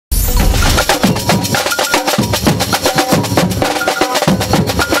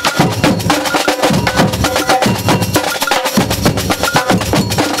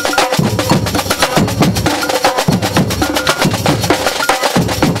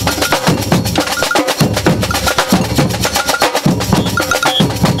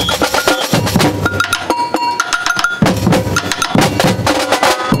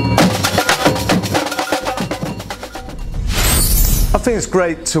think it's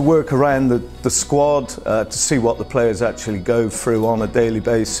great to work around the squad, to see what the players actually go through on a daily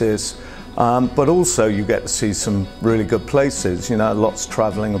basis, but also you get to see some really good places, you know, lots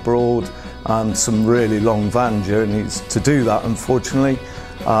travelling abroad, some really long van journeys. To do that, unfortunately,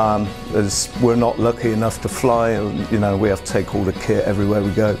 we're not lucky enough to fly, you know, we have to take all the kit everywhere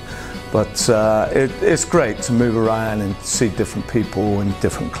we go. But it's great to move around and see different people in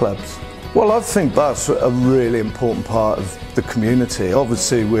different clubs. Well, I think Bath's a really important part of the community.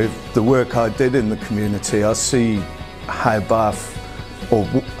 Obviously, with the work I did in the community, I see how Bath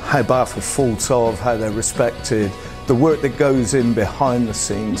are thought of, how they're respected, the work that goes in behind the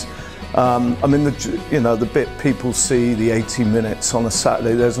scenes. I mean, the bit people see, the 80 minutes on a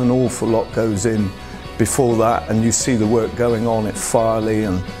Saturday, there's an awful lot goes in before that, and you see the work going on at Farley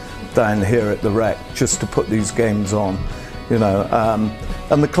and down here at the Rec just to put these games on, you know.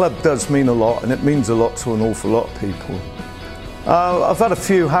 And the club does mean a lot, and it means a lot to an awful lot of people. I've had a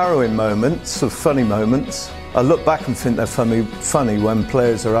few harrowing moments, funny moments. I look back and think they're funny when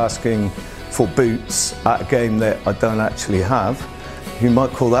players are asking for boots at a game that I don't actually have. You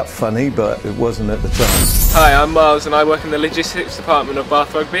might call that funny, but it wasn't at the time. Hi, I'm Miles and I work in the logistics department of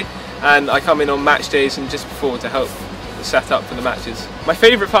Bath Rugby, and I come in on match days and just before to help set up for the matches. My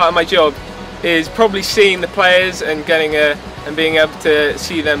favourite part of my job is probably seeing the players and being able to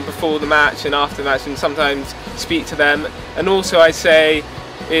see them before the match and after the match, and sometimes speak to them. And also, I'd say,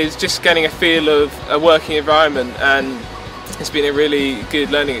 is just getting a feel of a working environment, and it's been a really good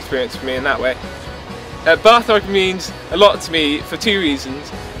learning experience for me in that way. Bath Rugby means a lot to me for two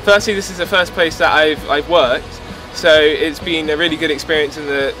reasons. Firstly, this is the first place that I've worked, so it's been a really good experience, and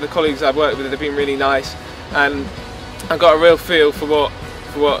the colleagues I've worked with have been really nice, and I've got a real feel for what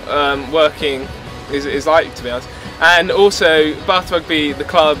working is like, to be honest. And also, Bath Rugby, the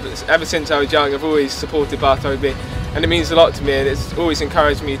club, ever since I was young, I've always supported Bath Rugby, and it means a lot to me, and it's always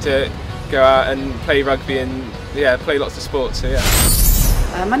encouraged me to go out and play rugby and play lots of sports, so yeah.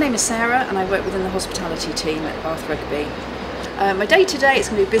 My name is Sarah and I work within the hospitality team at Bath Rugby. My day-to-day is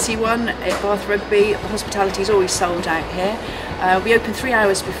going to be a busy one at Bath Rugby. The hospitality is always sold out here. We open 3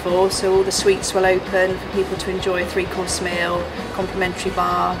 hours before, so all the suites will open for people to enjoy a 3-course meal, complimentary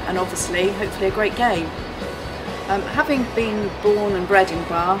bar, and obviously, hopefully a great game. Having been born and bred in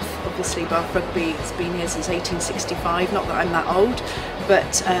Bath, obviously Bath Rugby has been here since 1865, not that I'm that old,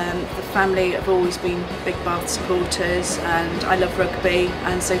 but the family have always been big Bath supporters, and I love rugby,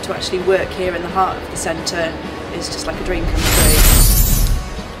 and so to actually work here in the heart of the centre is just like a dream come true.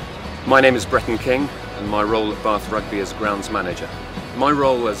 My name is Bretton King, and my role at Bath Rugby is grounds manager. My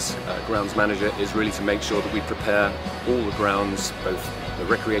role as grounds manager is really to make sure that we prepare all the grounds, both the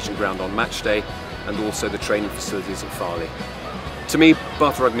recreation ground on match day and also the training facilities at Farley. To me,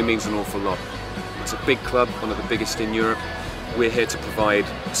 Bath Rugby means an awful lot. It's a big club, one of the biggest in Europe. We're here to provide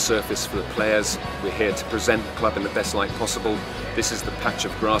a surface for the players. We're here to present the club in the best light possible. This is the patch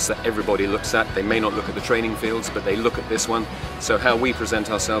of grass that everybody looks at. They may not look at the training fields, but they look at this one. So how we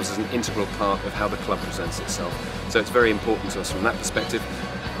present ourselves is an integral part of how the club presents itself. So it's very important to us from that perspective.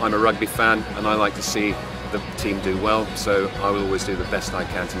 I'm a rugby fan and I like to see the team do well, so I will always do the best I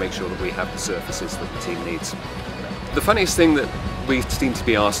can to make sure that we have the surfaces that the team needs. The funniest thing that we seem to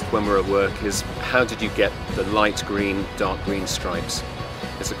be asked when we're at work is, how did you get the light green, dark green stripes?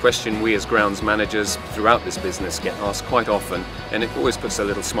 It's a question we as grounds managers throughout this business get asked quite often, and it always puts a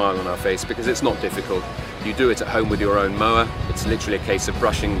little smile on our face because it's not difficult. You do it at home with your own mower. It's literally a case of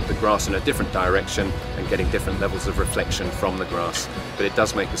brushing the grass in a different direction and getting different levels of reflection from the grass. But it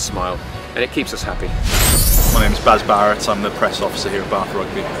does make us smile, and it keeps us happy. My name is Baz Barrett, I'm the press officer here at Bath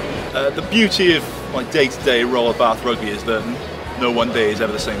Rugby. The beauty of my day-to-day role at Bath Rugby is that no one day is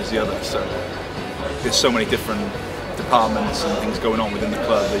ever the same as the other. So there's so many different departments and things going on within the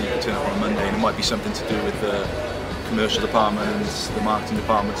club that you can turn up on a Monday, and it might be something to do with the commercial department, the marketing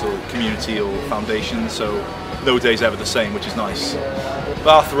department, or community or foundation, so no day's ever the same, which is nice.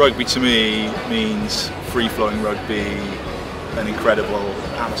 Bath Rugby to me means free-flowing rugby, an incredible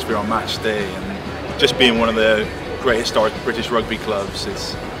atmosphere on match day, and just being one of the great historic British rugby clubs,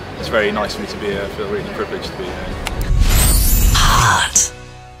 it's very nice for me to be here. I feel really privileged to be here. Heart.